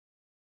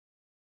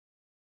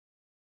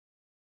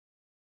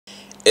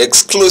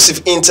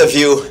Exclusive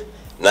interview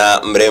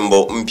na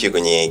mrembo mpya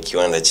kwenye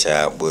kiwanda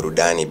cha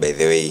burudani by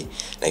the way,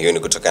 na hiyo ni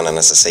kutokana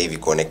na sasa hivi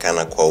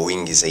kuonekana kwa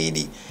wingi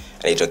zaidi.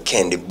 Anaitwa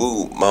Candy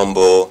Boo.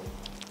 Mambo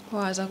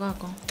waza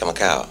kwako kama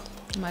kawa?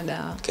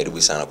 Madawa.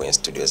 Karibu sana kwenye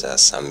studio za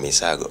Sam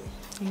Misago.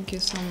 Thank you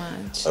so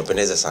much.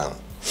 Unapendeza sana.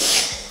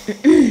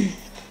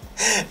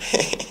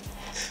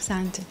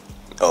 Asante.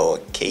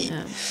 Okay.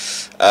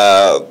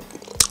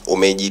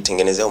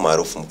 Umejitengenezea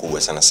umaarufu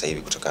mkubwa sana sasa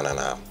hivi kutokana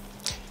na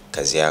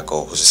kazi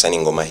yako, hususan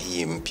ngoma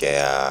hii mpya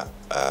ya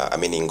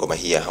ngoma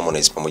hii ya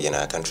Harmonize pamoja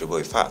na Country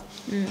Boy Fa.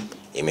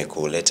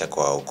 Imekuleta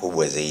kwa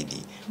ukubwa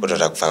zaidi. Watu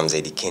wanataka kufahamu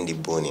zaidi Candy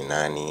Boo ni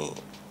nani?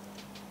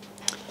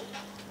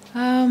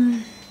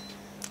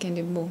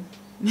 Candy Boo.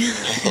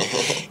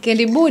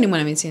 Candy Boo ni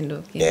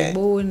mwanamitindo. Candy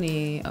Boo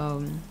ni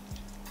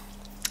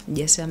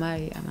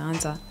jasiriamali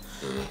anaanza.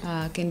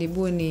 Candy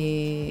Boo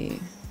ni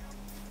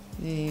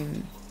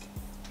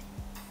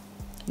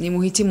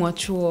muhitimu wa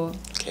chuo.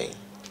 Okay.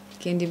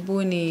 Candy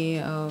Boo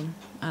ni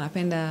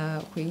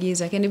anapenda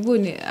kuigiza. Candy Boo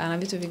ni ana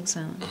vitu vingi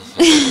sana.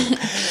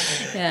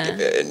 Yeah.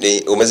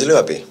 Umezaliwa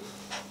wapi?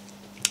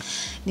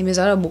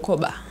 Nimezaliwa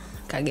Bukoba,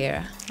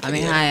 Kagera.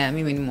 Amehaya,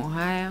 mimi ni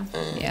Mohaya.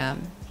 Yeah.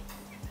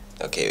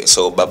 Okay,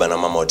 so baba na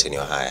mama wote ni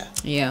Wahaya.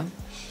 Yeah.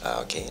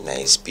 Okay,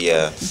 nice.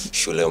 Pia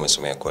shule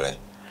umesomea kule?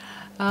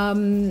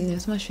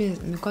 Nimesoma shule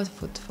mikoa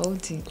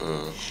tofauti.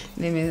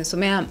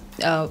 Nimesomea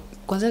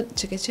kwanza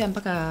chekechea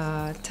mpaka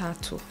 3.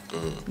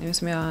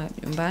 Nimesomea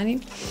nyumbani,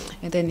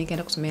 and then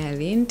nikaenda kusomea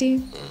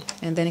Lindi,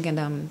 and then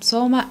nikaenda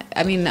Msoma,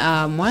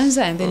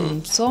 Mwanza, and then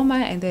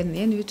Msoma, and then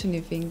yani vitu ni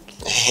vingi.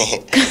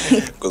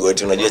 Kwa hiyo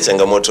tunajua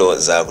changamoto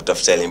za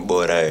kutafuta elimu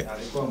bora wewe.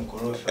 Alikuwa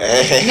mkorofi.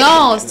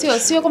 No,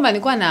 sio kwamba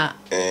nilikuwa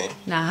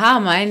na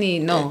hama, yani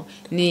no.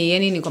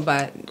 Ni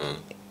kwamba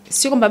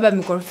sio kwamba baba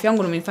mikorofi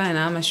yangu ndio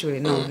na hama shule.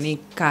 No, ni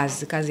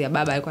kazi ya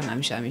baba alikuwa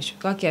anahamisha.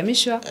 Kwa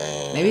kihamishwa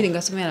na hivi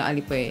ningasomea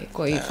alipo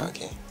kwa hivyo.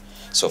 Okay.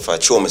 So for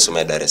chuo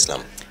umesomea Dar es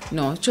Salaam?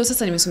 No, chuo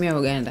sasa nimesomea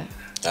Uganda.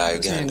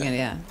 Uganda.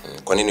 Yeah.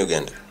 Kwa nini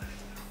Uganda?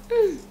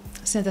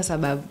 Sina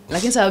sababu.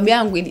 Lakini sababu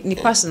yangu ni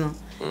personal.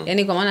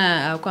 Yani kwa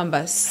maana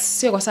kwamba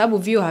sio kwa sababu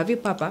vio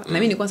havipo hapa, na mimi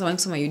nilikuwa natamani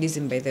kusoma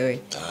UDSM by the way.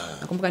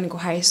 Nakumbuka niko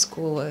high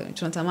school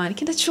tunatamani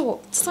kienda chuo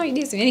sasa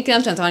UDSM. Yani kila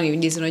mtu anatamani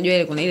UDSM. Unajua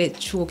ile kuna ile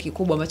chuo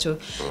kikubwa ambacho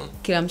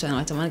kila mtu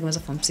anatamani kama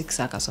form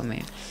 6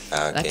 akasomea.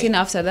 Okay. Lakini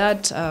after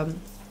that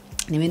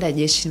nimeenda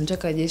jeshi,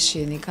 nimetoka jeshi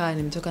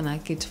nimetoka na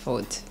kitu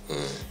tofauti.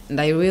 And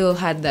I really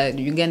had that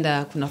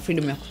Uganda kuna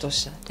freedom ya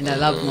kutosha, and I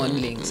love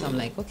modeling, so I'm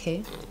like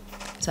okay,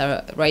 it's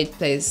a right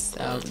place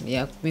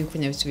ya mimi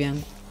kufanya vitu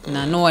vyangu.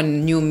 Na no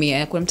one knew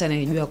me, kuna mtu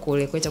ananijua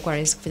kule, kwa itakuwa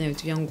rahisi kufanya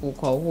vitu vyangu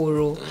kwa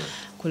uhuru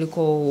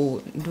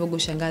kuliko ndugu,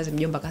 shangazi,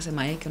 mjomba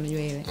akasema yake,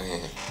 unajua ile.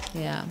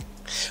 Yeah.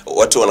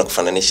 Watu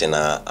wanakufananisha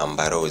na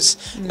Ambaroz,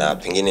 na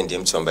pengine ndiye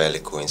mtu ambaye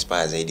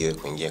alikuinspire zaidi wewe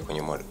kuingia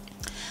kwenye model?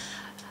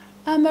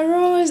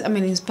 Ambaroz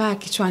inspire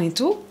kichwani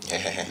tu.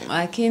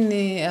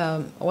 Lakini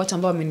watu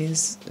ambao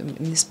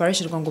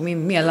inspiration kwangu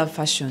mimi, I love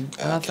fashion.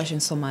 I love fashion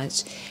so much.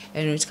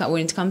 And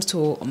when it comes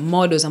to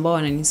models ambao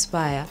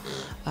wananinspire,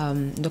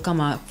 ndo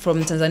kama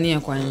from Tanzania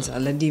kwanza,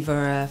 La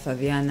Diva,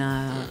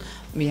 Faviana,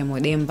 Miriam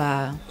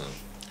Odemba,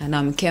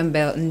 na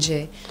Campbell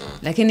nje.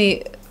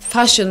 Lakini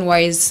fashion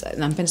wise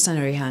nampenda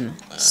sana Rihanna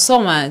so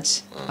much.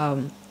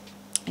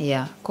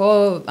 Yeah,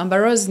 kwa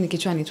Ambaroz ni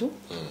kichwani tu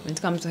when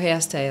it comes to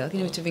hairstyle,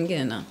 lakini vitu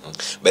vingine na.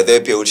 By the way,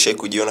 pia ulishai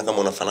kujiona kama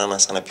unafanana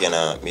sana pia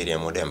na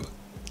Miriam Odemba?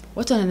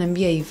 Watu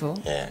wananiambia hivyo.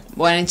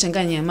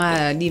 Wananichanganya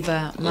mara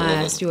Diva,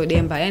 mara sio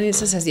Odemba. Yani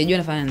sasa sijajua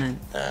nafanana nani.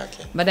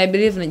 Okay. But I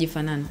believe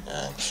najifanana.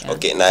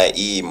 Okay, na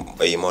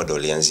hii model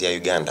ilianzia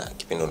Uganda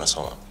kipindi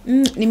unasoma?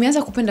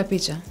 Nimeanza kupenda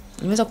picha.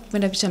 Nimeanza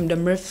kupenda picha muda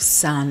mrefu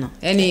sana.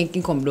 Yani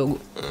niko mdogo.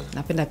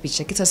 Napenda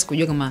picha. Kisa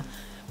sikujua kama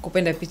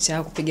kupenda picha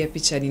au kupiga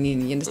picha ni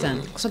nini, you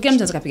understand? So kila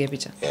mtu anataka kupiga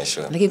picha. Yeah,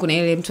 sure. Lakini kuna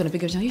ile mtu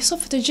anapiga picha, you're so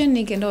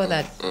photogenic and all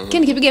that.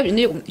 Nikipiga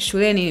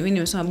shuleni, mimi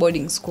nimesoma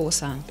boarding school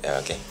sana. Yeah,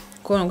 okay.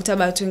 Kwa hiyo nakuta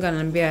watu wengi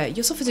wananiambia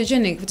you're so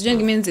photogenic.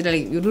 Photogenic means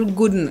like you look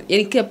good.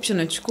 Yani kila picha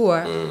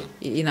unachukua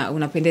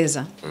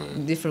unapendeza.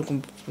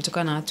 Different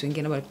kutokana na watu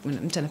wengine,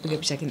 mtu anapiga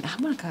picha lakini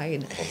mbona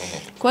kawaida.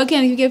 Kwa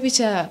hiyo nikipiga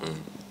picha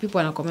people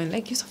wana comment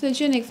like you're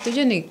so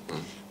photogenic.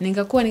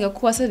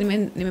 Nikakuwa sasa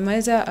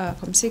nimemaliza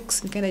form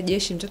 6, nikaenda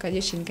jeshi, nitoka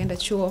jeshi nikaenda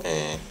chuo.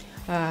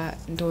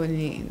 Ndo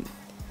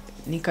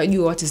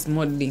nikajua what is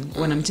modeling,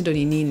 wanamtindo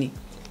ni nini.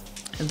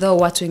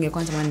 Though watu wengi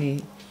kwanza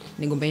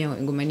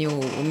nigombania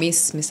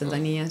Miss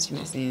Tanzania,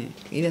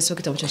 ile sio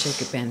kitu ambacho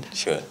ukipenda.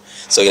 Sure.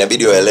 So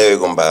inabidi uelewe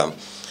kwamba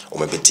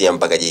umepitia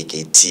mpaka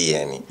JKT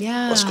yani.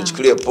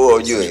 Usikuchukulie poa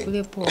ujue.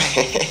 Usikuchukulie poa.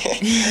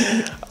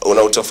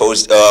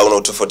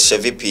 Unatofautisha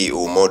vipi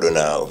model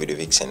na video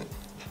vixen?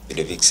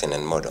 Video vixen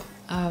and model?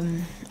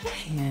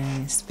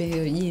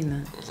 Spell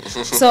jina.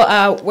 So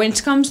when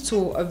it comes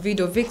to a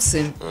video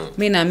vixen,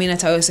 mimi naamini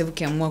hata sasa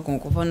ukiamua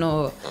kwa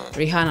mfano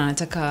Rihanna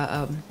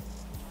anataka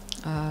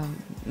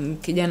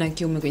kijana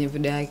kiume kwenye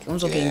video yake,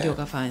 unaweza kaingia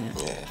ukafanya.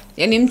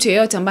 Yaani mtu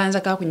yeyote ambaye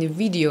anaweza kaa kwenye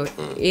video,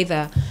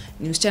 either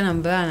ni msichana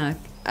mvulana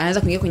anaweza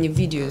kuingia kwenye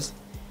videos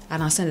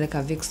anasound like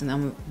a vixen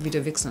ama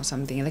video vixen or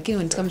something. Lakini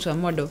when it comes to a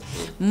model,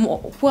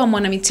 kwa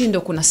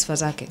mwanamitindo kuna sifa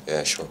zake.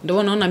 Yeah, sure. Ndio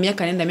unaona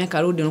miaka nenda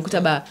miaka rudi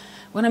unakuta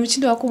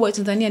wanamitindo wakubwa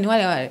Tanzania ni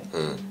wale.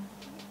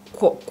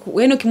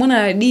 Wewe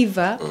ukimwona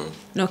diva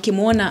na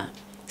ukimwona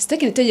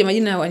sitaki nitaje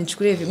majina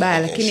wanichukulie vibaya,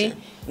 lakini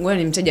ngoja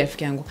nimtaje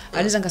rafiki yangu.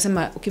 Anaweza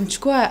nikasema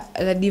ukimchukua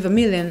la diva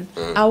Million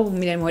au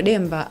Million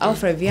Modemba au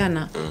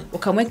Flaviana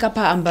ukamweka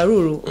hapa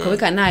Ambaruru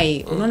ukaweka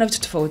naye, unaona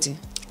vitu tofauti. You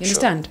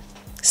understand?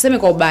 Sisemi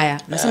kwa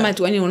ubaya, nasema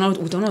tu yani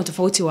utaona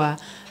tofauti wa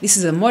this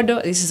is a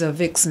model, this is a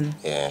vixen.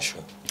 Yeah,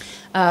 sure.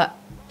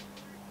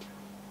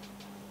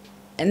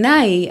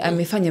 Naye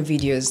amefanya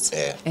videos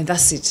and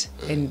that's it.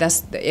 And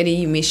that's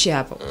yani imeishia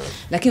hapo.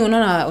 Lakini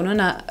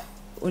unaona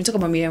unatoka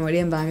kwa Million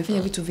Modemba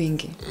amefanya vitu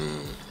vingi.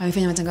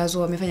 Amefanya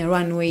matangazo, amefanya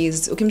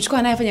runways.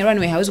 Ukimchukua naye afanya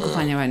runway hawezi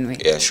kufanya runway.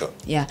 Yeah, sure.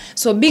 Yeah.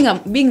 So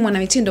being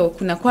mwanamitindo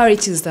kuna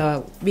qualities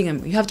that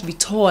you have to be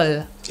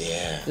tall.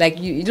 Yeah.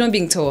 Like you don't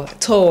being tall.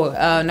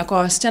 Na kwa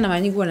wasichana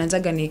mara nyingi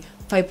wanaanzaga ni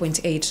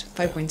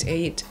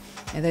 5.8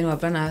 and then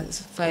wapana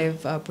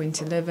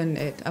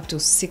 5.11 up to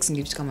 6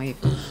 ndio kama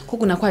hivyo.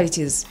 Kuna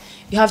qualities.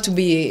 You have to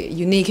be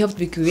unique, you have to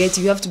be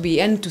creative, you have to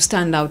be and to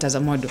stand out as a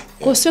model.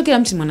 Kwa sio kila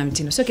mtu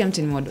mwanamitindo, sio kila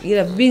mtu ni model.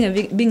 Ila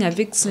being a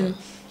vixen,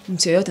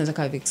 mtu yote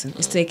anataka vixen.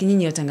 It's like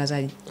nyinyi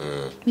watangazaji.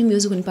 Mimi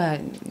niweze kunipa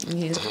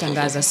niweze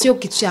kutangaza, sio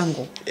kitu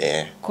changu.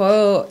 Yeah.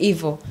 Kwa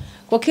hivyo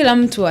kwa kila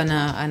mtu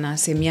ana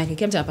sehemu yake,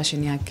 kila mtu ana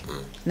passion yake.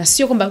 Na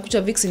sio kwamba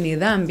kuchukua vixen ni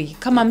dhambi.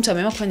 Kama mtu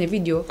ameamua kufanya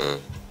video,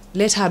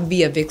 let her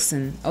be a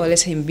vixen or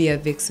let him be a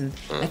vixen.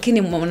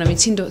 Lakini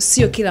mwanamitindo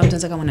sio kila mtu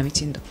anataka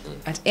mwanamitindo.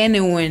 At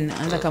anyone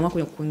anataka kama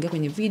kuingia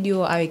kwenye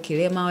video, awe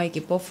kilema, awe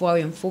kipofu,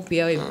 awe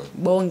mfupi, awe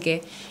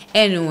bonge,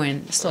 anyone.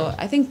 So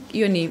I think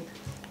hiyo ni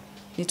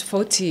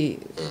tofauti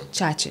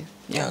chache.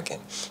 Yeah, okay.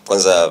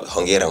 Kwanza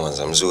hongera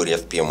mwanzo mzuri,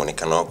 afu pia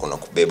muonekano wako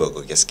unakubeba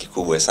kwa kiasi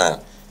kikubwa sana.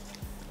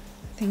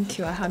 Thank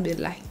you,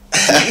 alhamdulillah.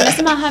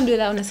 Unasema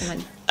alhamdulillah,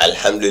 unasemaje?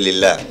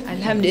 Alhamdulillah.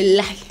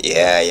 Alhamdulillah.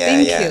 Yeah.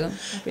 Thank you.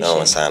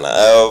 No sana.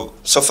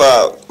 So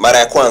far mara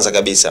ya kwanza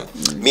kabisa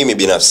mimi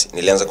binafsi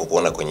nilianza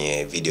kukuona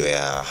kwenye video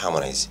ya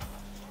Harmonize.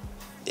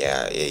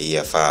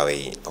 Ya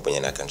Fawe pamoja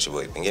na Country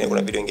Boy. Pengine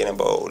kuna video nyingine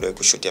ambayo uliwahi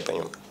kushoot hapa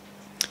nyuma?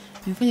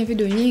 Nimefanya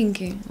video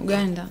nyingi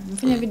Uganda.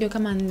 Nimefanya video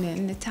kama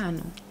 4-5.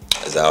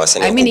 Za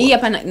wasanii. I mean hii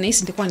hapa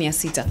nahisi nitakuwa ni ya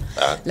 6.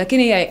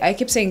 Lakini I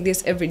keep saying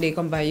this every day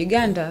kwamba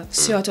Uganda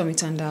sio watu wa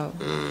mitandao.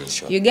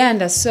 Sure.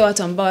 Uganda sio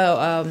watu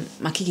ambao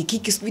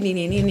makiki sijui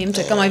nini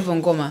mtu kama hivyo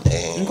ngoma.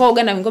 Ngoma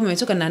Uganda ngoma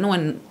imetoka na no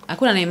one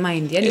hakuna na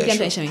mind. Yaani kila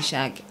mtu anaisha maisha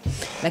yake.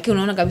 Lakini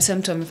unaona kabisa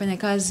mtu amefanya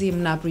kazi,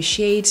 mna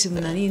appreciate,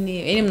 mna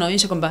nini. Yaani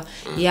mnaonyesha kwamba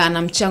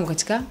ana mchango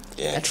katika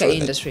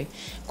industry.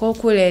 Kwa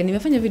kule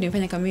nimefanya video,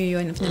 nimefanya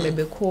Cameo, nimefanya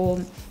Bebe Cool,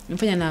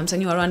 nimefanya na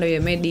msanii wa Rwanda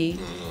Medi.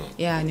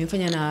 Yeah,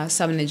 nimefanya na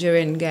some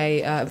Nigerian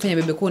guy, nimefanya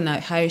Bebe Cool na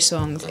higher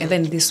songs and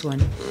then this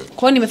one.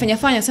 Kwa hiyo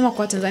nimefanya sema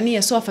kwa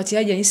Tanzania sio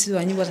wafuatiliaji nisi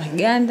wa nyimbo za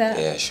Uganda,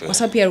 kwa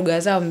sababu pia lugha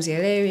zao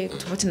mzielewe,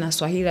 tofauti na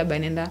Swahili labda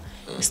nenda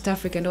East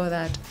Africa and all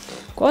that.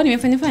 Kwa hiyo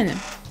nimefanya.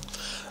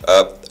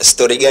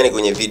 Story gani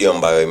kwenye video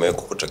ambayo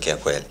imewekwa kutokea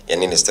kweli?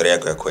 Yaani ni story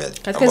yako ya kweli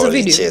ambayo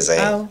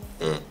ulicheza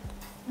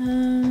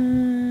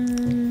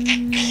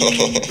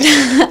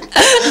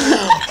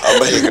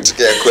ambayo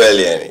ilitokea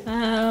kweli yani.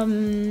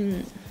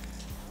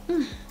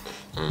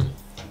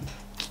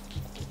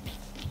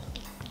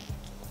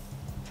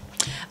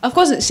 Of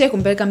course sio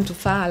kumpeleka mtu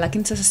faa,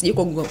 lakini sasa sije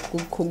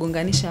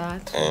kugonganisha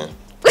watu.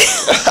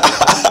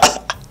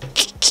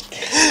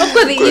 Of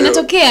course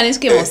inatokea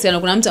nisikie mahusiano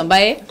kuna mtu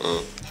ambaye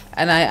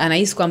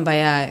anahisi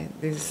kwamba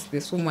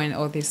this woman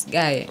or this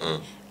guy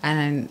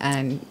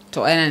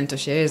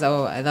ananitosheleza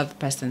au I love the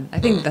person. I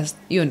think that's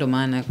hiyo ndo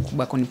maana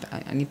kubwa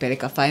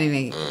kunipeleka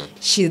fine.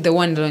 She's the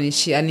one alone,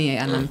 yani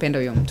anampenda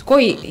huyo mtu.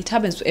 Kwa hiyo it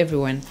happens to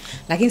everyone.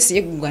 Lakini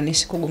sije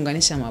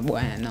kugonganisha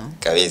mabwana no.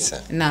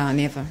 Kabisa. No,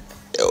 never.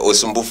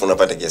 Usumbufu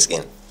unapata kiasi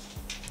gani?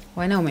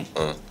 Wanaume.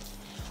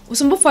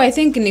 Usumbufu I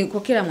think ni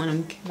kwa kila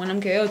mwanamke.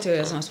 Mwanamke yote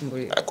lazima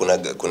asumbuliwe.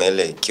 Kuna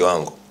ile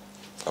kiwango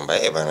kwamba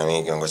bana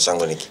mimi kiwango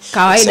changu ni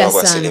kawaida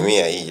sana.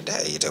 Asilimia hii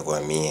itakuwa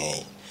 100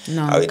 hii.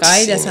 No,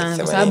 kawaida sana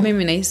kwa sababu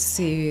mimi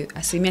nahisi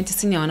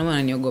 90% ya wanaume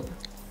wananiogopa.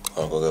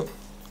 Wanaogopa?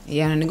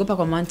 Yeah, wananiogopa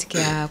kwa mantiki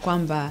ya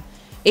kwamba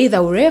either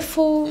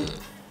urefu,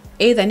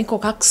 either niko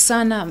kaki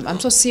sana, I'm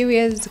so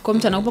serious, kwa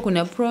mtu anaogopa kuni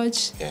approach.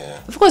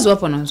 Of course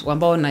wapo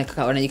ambao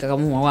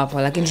wanajikakamua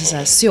wapo, lakini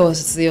sasa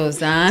sio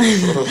sana.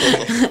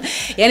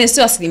 Yaani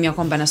sio asilimia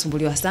kwamba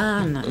nasumbuliwa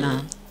sana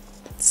na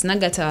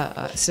sinaga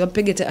hata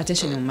siwapige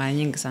attention mara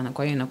nyingi sana,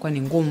 kwa hiyo inakuwa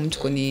ni ngumu mtu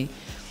kuni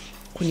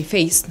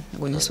face na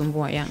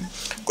kunisumbua yeah.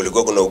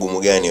 Kulikuwa kuna ugumu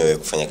gani wewe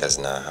kufanya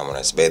kazi na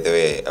Harmonize? By the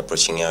way,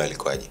 approaching yao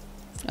ilikuwaje?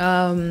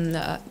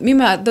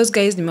 Mimi those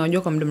guys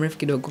nimewajua kwa muda mrefu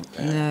kidogo.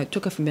 Na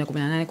toka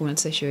 2018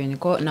 19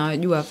 kwa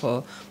nawajua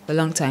for a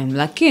long time.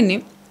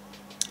 Lakini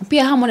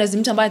pia Harmonize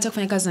mtu ambaye anataka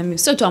kufanya kazi na mimi.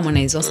 Sio tu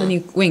Harmonize,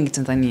 wasanii wengi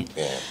Tanzania.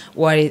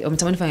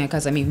 Wametamani kufanya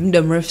kazi na mimi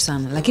muda mrefu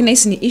sana. Lakini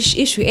hisi ni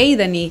issue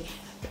either ni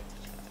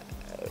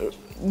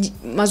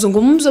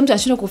mazungumzo mtu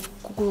anashindwa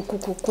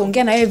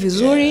kuongea na yeye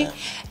vizuri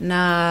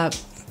na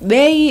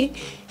bei,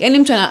 yani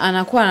mtu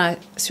anakuwa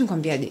sio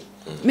kwambiaje,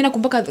 Mimi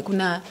nakumbuka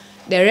kuna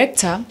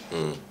director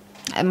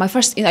my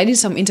first I did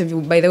some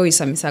interview by the way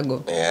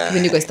Samisago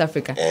when you go East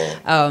Africa.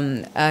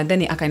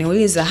 Then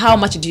akaniuliza how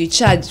much do you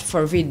charge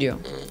for video?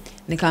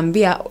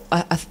 Nikamwambia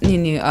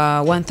nini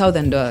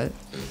 $1,000.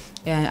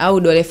 Au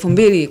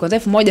 $2,000 kwanza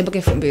 1,000 mpaka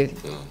 2,000.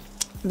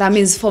 That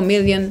means 4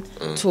 million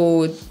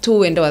to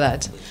 2 and all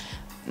that.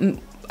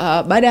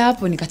 Baada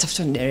hapo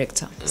nikatafuta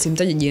director,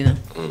 simtaji jina.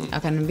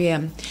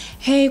 Akaniambia,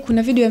 "Hey,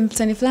 kuna video ya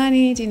msanii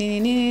fulani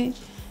nini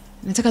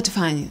nataka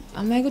tufanye."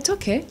 I'm like, "It's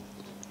okay."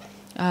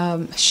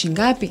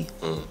 Shingapi?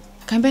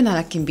 Kaambia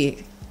na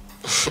 200,000.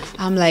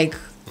 I'm like,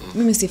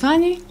 "Mimi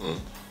sifanyi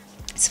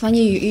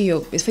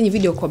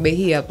video kwa bei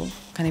hii hapo."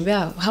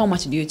 Kaniambia, "How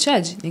much do you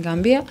charge?"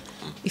 Nikamwambia,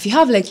 "If you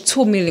have like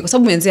 2 million, kwa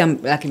sababu menzea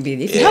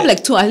 200,000. If you have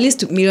like at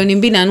least 2.5 million,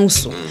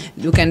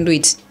 you can do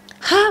it."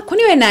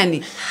 Kwani wewe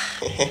nani?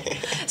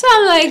 So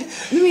I'm like,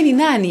 mimi ni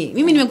nani?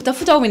 Mimi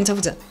nimekutafuta au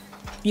umenitafuta?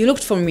 You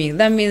looked for me.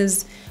 That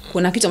means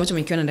kuna kitu ambacho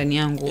umekiona ndani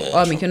yangu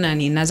au umekiona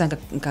ninaweza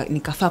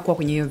nikafaa kwa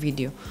kwenye hiyo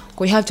video.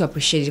 So you have to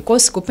appreciate it. Kwa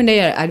sikupenda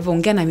yeye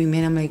alivyoongea na mimi,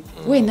 I'm like,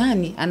 "Wewe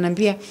nani?"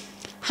 Ananiambia,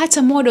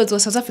 "Hata models wa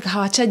South Africa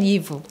hawachaji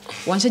hivyo.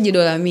 Wanachaji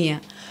 $100."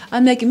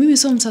 I'm like, "Mimi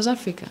sio South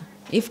Africa.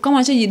 If kama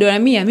wanachaji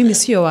 $100, mimi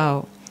sio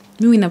wao.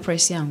 Mimi na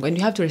price yangu and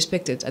you have to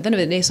respect it. At the end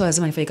of the day, so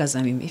lazima nifanye kazi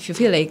na mimi. If you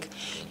feel like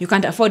you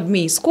can't afford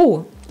me, it's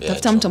cool.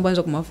 Tafuta mtu ambaye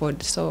anaweza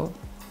kumafford." So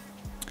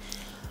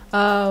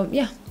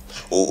yeah.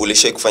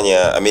 Ulishai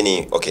kufanya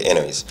okay,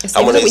 anyways.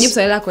 Harmonize kujibu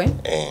swali lako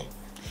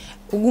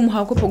ugumu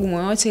haukupa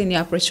ugumu wote, ni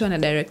approach na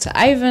director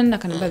Ivan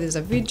akaniambia there's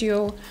a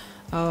video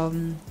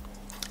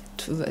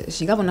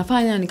shingapo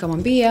nafanya,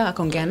 nikamwambia,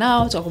 akaongea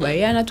nao,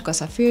 tukakubaliana,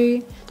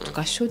 tukasafiri,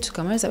 tukashoot,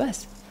 tukamaliza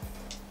basi.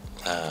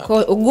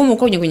 Kwa ugumu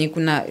kwenye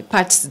kuna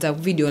parts za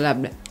video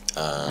labda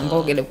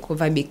ambao gele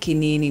kuvaa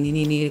bikini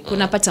nini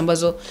kuna parts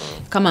ambazo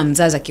kama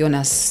mzazi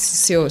akiona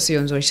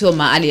sio nzuri, sio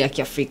maali ya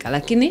Kiafrika,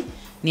 lakini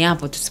ni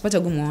hapo tusipata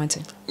ugumu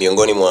wote.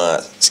 Miongoni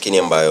mwa skinny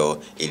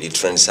ambayo ili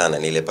trend sana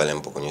ni ile pale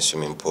mpo kwenye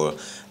swimming pool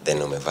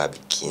then umevaa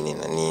bikini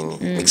na nini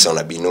mix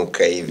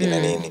unabinuka hivi na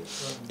nini,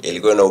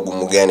 ilikuwa na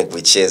ugumu gani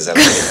kuicheza?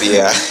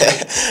 Pia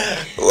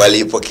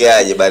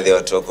walipokeaje baadhi ya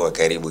watu wako wa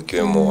karibu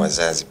ikiwemo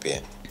wazazi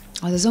pia?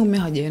 Wazazi wangu mimi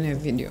hawajaona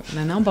video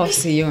na naomba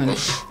wasione.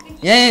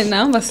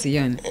 Naomba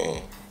wasione.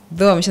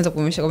 Though wameshaanza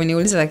kuonyesha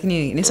wameniuliza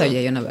lakini nisa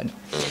hajaiona bado.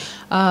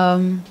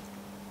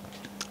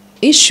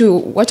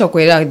 Issue watu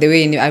kuelewa the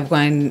way I've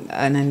gone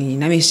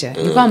namisha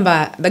ni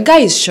kwamba the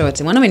guy is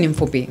short, mwanaume ni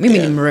mfupi, mimi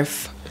ni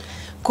mrefu.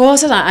 Kwa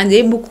sasa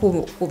anajaribu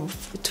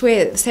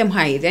kutwe same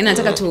height, yani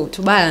anataka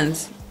to balance.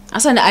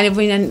 Sasa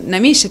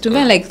alivyonamisha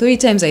tumeona like 3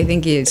 times I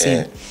think he's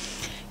seen.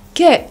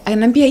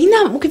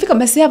 Ananiambia, ukifika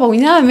basi hapa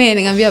uiname,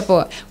 nikamwambia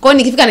poa. Kwa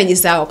nikifika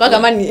najisahau. Kwa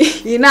kama ni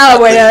inawa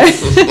bwana.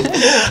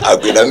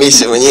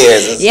 Akuinamisha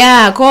mwenyewe sasa.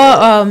 Yeah,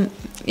 kwa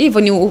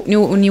hivyo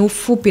ni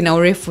ufupi na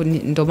urefu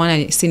ndio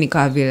maana si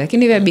nikaa vile.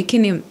 Lakini vya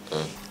bikini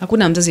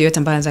hakuna mzazi yote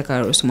ambaye anaweza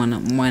kuruhusu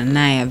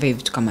mwanae ave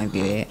vitu kama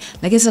vile.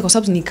 Lakini sasa kwa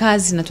sababu ni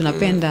kazi na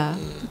tunapenda,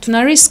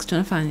 tuna risk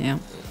tunafanya.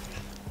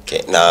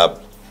 Okay, na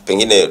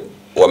pengine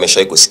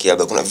wameshawahi kusikia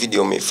labda kuna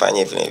video umefanya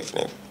hivi na hivi.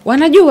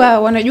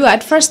 Wanajua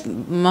at first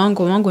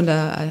mango ndo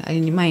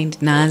alini mind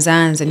na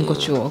anza niko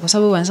chuo kwa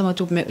sababu wanasema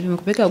tu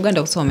tumekupeleka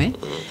Uganda usome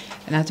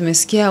na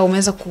tumesikia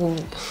umeweza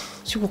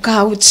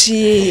kukaa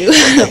uchi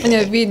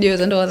unafanya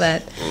videos and all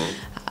that.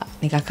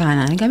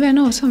 Nikakana nikamwambia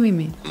no sio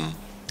mimi.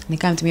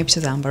 Nikamtumia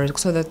picha za Amber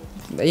so that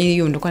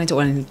hiyo ndo kwa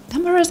nini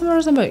Amber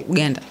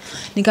Uganda.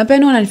 Nikamwambia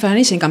no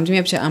ananifananisha,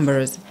 nikamtumia picha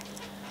Amber.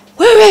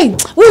 Wewe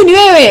huyu ni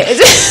wewe.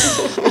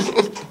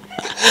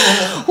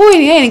 Huyu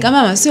ni yeye,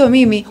 nikamwambia sio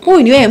mimi.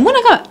 Huyu ni wewe.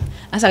 Mbona kama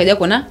sasa akaja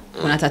kuna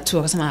tattoo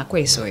akasema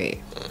kweli sio yeye.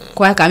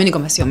 Kwa hiyo akaamini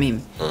kwamba sio mimi.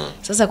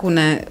 Sasa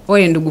kuna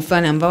wale ndugu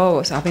fulani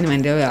ambao hawapendi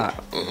maendeleo ya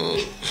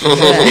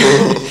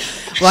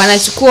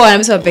wanachukua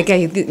wanamsema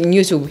pekee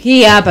YouTube.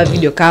 Hii hapa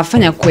video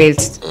kafanya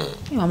kweli.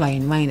 Mama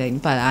in mind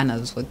inipala ana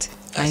zote.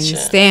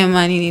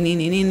 Anisema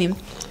nini.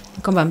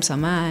 Nikamwambia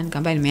msamaha,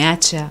 nikamwambia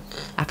nimeacha.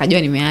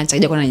 Akajua nimeacha,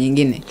 akaja kuna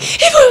nyingine.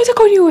 Hivyo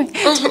unataka uniue.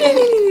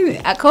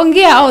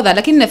 Akaongea all that,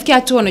 lakini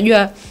nafikia tu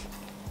unajua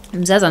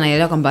mzazi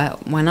anaelewa kwamba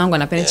mwanangu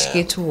anapenda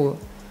kitu,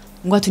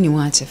 ngoja tu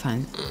nimwache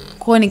fanya.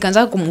 Kwa hiyo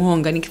nikaanza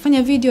kumuhonga,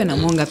 nikifanya video na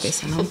muhonga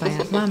pesa, naomba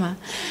ya mama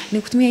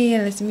nikutumia hii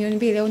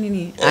 $2 au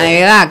nini. Ana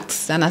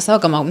relax, anasawa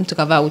kama mtu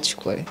kavaa uchi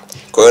kule.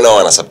 Kwa hiyo na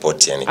wana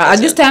support yani.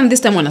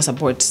 This time wana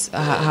support.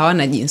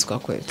 Hawana jeans kwa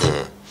kweli.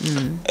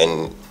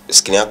 And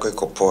skin yako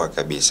iko poa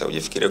kabisa.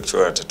 Ujifikiria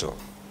kuchora tattoo?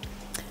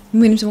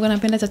 Mimi ni mtu mmoja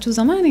napenda tattoo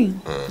zamani,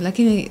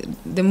 lakini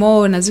the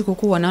more naziko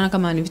kuwa naona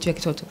kama ni vitu vya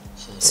kitoto.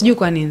 Sijui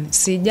kwa nini.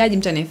 Sijaji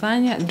mtu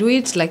anayefanya do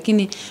it,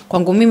 lakini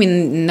kwangu mimi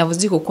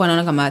ninavyoziko kuwa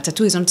naona kama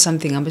tattoo is not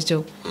something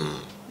ambacho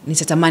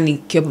nitatamani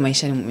kiwepo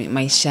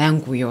maisha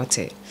yangu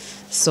yote.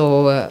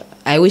 So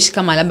I wish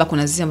kama labda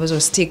kuna zile ambazo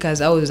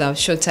stickers au za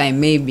short time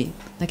maybe,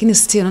 lakini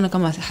still naona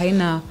kama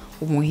haina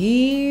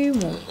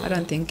umuhimu. I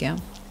don't think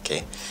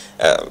Okay.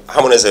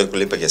 Harmonize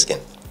kulipa kiasi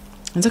gani?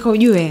 Nataka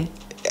ujue.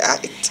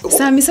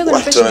 Sasa Misago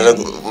anapesha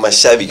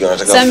mashabiki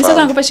wanataka Sasa Misago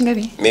anakupa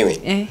shilingi ngapi?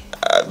 Mimi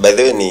by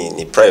the way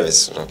ni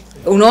privacy.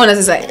 Unaona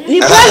sasa ni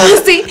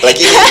privacy.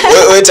 Lakini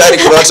wewe tayari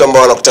kuna watu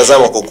ambao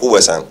wanakutazama kwa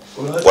kubwa sana.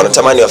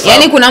 Wanatamani wafahamu.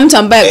 Yaani kuna mtu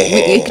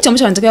ambaye kitu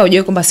ambacho anataka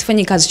ujue kwamba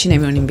sifanyi kazi chini ya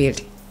milioni 2.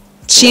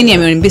 Chini ya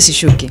milioni 2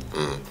 sishuki.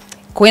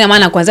 Kwa ina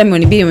maana kwanza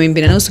milioni 2, milioni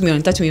 2 na nusu,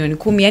 milioni 3, milioni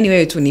 10, yani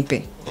wewe tu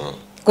nipe.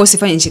 Kwa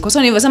sifanyi chini. Kwa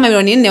sababu nilivyosema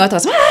milioni 4 watu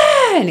wasema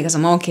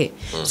nikasema okay.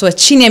 So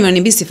chini ya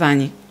milioni 2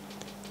 sifanyi.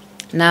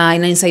 Na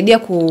inanisaidia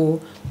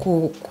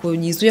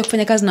kujizuia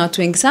kufanya kazi na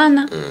watu wengi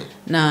sana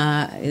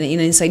na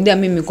inanisaidia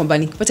mimi kwamba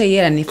nikipata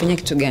hela nifanye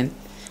kitu gani.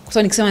 Kwa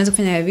sababu nikisema naweza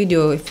kufanya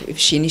video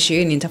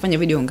 20 nitafanya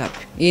video ngapi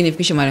ili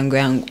nifikishe malengo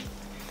yangu.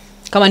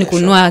 Kama ni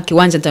kununua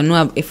kiwanja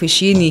nitanunua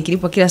 20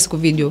 kilipo kila siku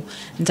video,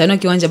 nitanunua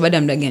kiwanja baada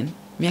ya muda gani?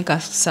 Miaka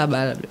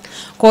 7 labda.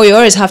 Kwa hiyo you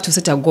always have to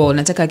set a goal.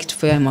 Nataka kitu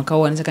fulani mwaka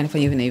huu, nataka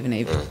nifanye hivi na hivi na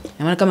hivi.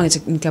 Na maana kama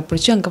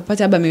nikaapproach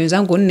nikapata labda milioni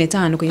zangu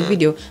 4-5 kwenye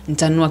video,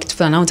 nitanunua kitu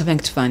fulani au nitafanya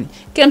kitu fulani.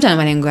 Kila mtu ana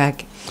malengo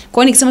yake.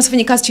 Kwa hiyo nikisema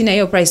sifanyi kazi chini ya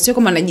hiyo price, sio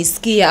kama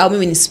najisikia au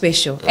mimi ni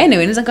special.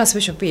 Anyway, naweza kuwa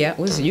special pia,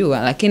 huwezi jua,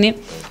 lakini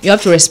you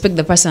have to respect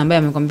the person ambaye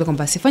amekwambia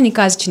kwamba sifanyi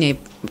kazi chini ya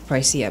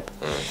price hii hapa.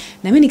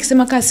 Na mimi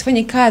nikisema kazi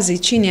sifanyi kazi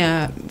chini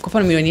ya kwa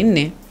mfano milioni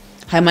 4,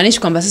 haimaanishi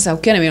kwamba sasa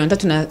ukiwa na milioni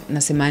 3 na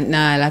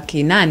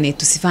 800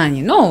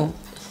 tusifanye. No.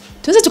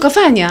 Tunaweza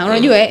tukafanya,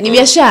 unajua ni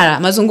biashara,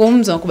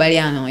 mazungumzo,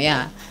 makubaliano,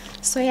 yeah.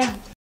 So yeah.